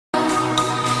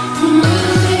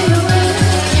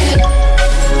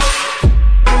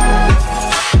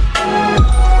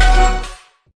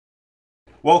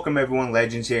Welcome everyone,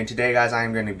 Legends here, and today guys I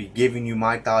am going to be giving you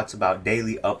my thoughts about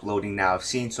daily uploading. Now I've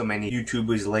seen so many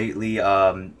YouTubers lately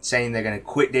saying they're going to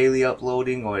quit daily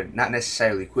uploading, or not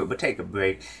necessarily quit but take a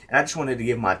break, and I just wanted to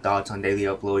give my thoughts on daily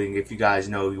uploading. If you guys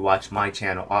know, you watch my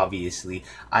channel, obviously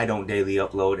I don't daily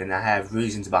upload and I have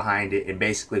reasons behind it, and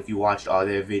basically if you watched all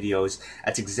their videos,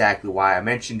 that's exactly why. I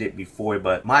mentioned it before,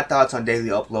 but my thoughts on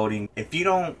daily uploading: if you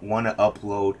don't want to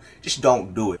upload, just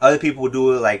don't do it. Other people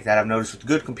do it like that. I've noticed with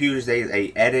good computers,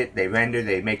 they edit, they render,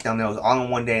 they make thumbnails all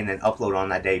in one day and then upload on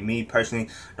that day. Me personally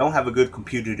don't have a good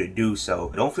computer to do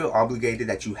so. Don't feel obligated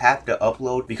that you have to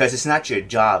upload because it's not your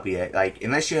job yet. Like,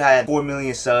 unless you had 4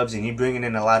 million subs and you're bringing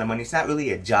in a lot of money, it's not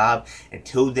really a job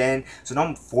until then. So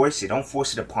don't force it. Don't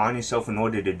force it upon yourself in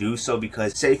order to do so,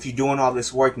 because say if you're doing all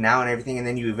this work now and everything and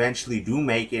then you eventually do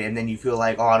make it and then you feel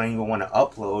like, oh, I don't even want to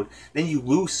upload, then you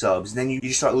lose subs, then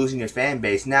you start losing your fan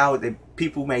base. Now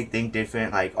people may think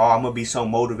different, like, oh, I'm gonna be so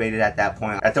motivated at that point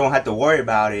I don't have to worry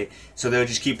about it, so they'll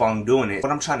just keep on doing it.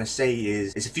 What I'm trying to say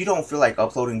is if you don't feel like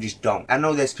uploading, just don't. I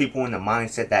know there's people in the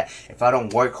mindset that if I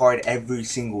don't work hard every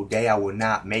single day, I will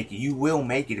not make it. You will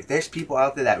make it. If there's people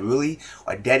out there that really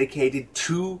are dedicated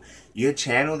to your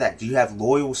channel, that you have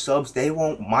loyal subs, they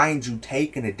won't mind you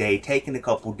taking a day, taking a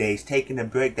couple days, taking a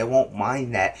break. They won't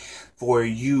mind that for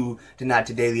you to not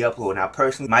to daily upload. Now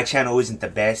personally, my channel isn't the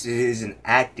best, it isn't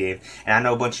active, and I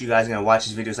know a bunch of you guys are gonna watch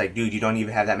this video like, dude, you don't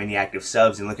even have that many active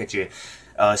subs, and look at your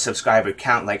subscriber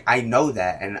count. Like, I know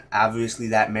that, and obviously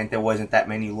that meant there wasn't that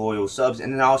many loyal subs,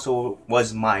 and it also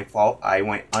was my fault. I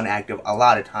went inactive a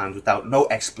lot of times without no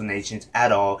explanations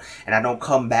at all, and I don't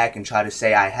come back and try to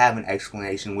say I have an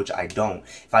explanation, which I don't.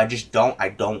 If I just don't, I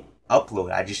don't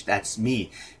upload. That's me.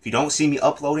 If you don't see me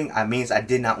uploading, it means I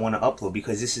did not want to upload,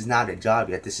 because this is not a job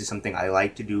yet. This is something I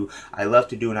like to do, I love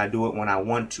to do, and I do it when I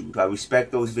want to. I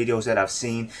respect those videos that I've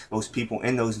seen, those people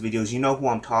in those videos. You know who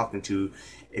I'm talking to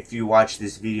if you watch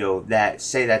this video, that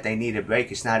say that they need a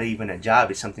break. It's not even a job,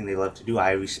 it's something they love to do.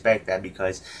 I respect that,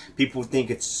 because people think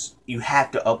it's, you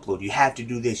have to upload, you have to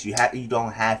do this, you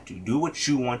don't have to. Do what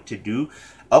you want to do,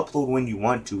 upload when you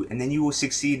want to, and then you will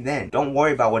succeed then. Don't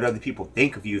worry about what other people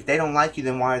think of you. If they don't like you,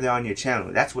 then why are they on your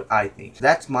channel? That's what I think.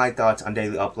 That's my thoughts on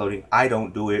daily uploading. I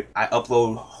don't do it. I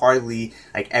upload hardly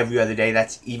like every other day.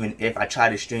 That's even if I try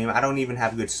to stream. I don't even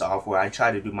have good software. I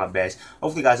try to do my best.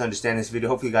 Hopefully you guys understand this video.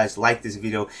 Hopefully you guys like this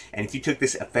video, and if you took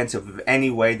this offensive in any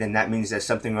way, then that means there's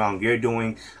something wrong you're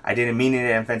doing. I didn't mean it in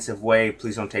an offensive way.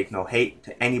 Please don't take no hate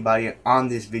to anybody on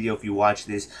this video if you watch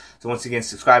this. So once again,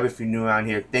 subscribe if you're new around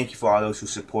here. Thank you for all those who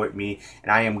support me,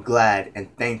 and I am glad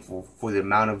and thankful for the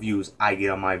amount of views I get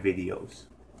on my videos.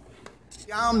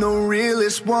 I'm the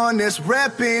realest one that's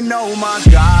repping. Oh my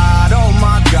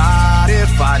God,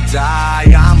 if I die,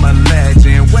 I'm a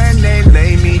legend. When they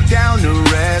lay me down to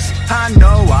rest, I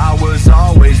know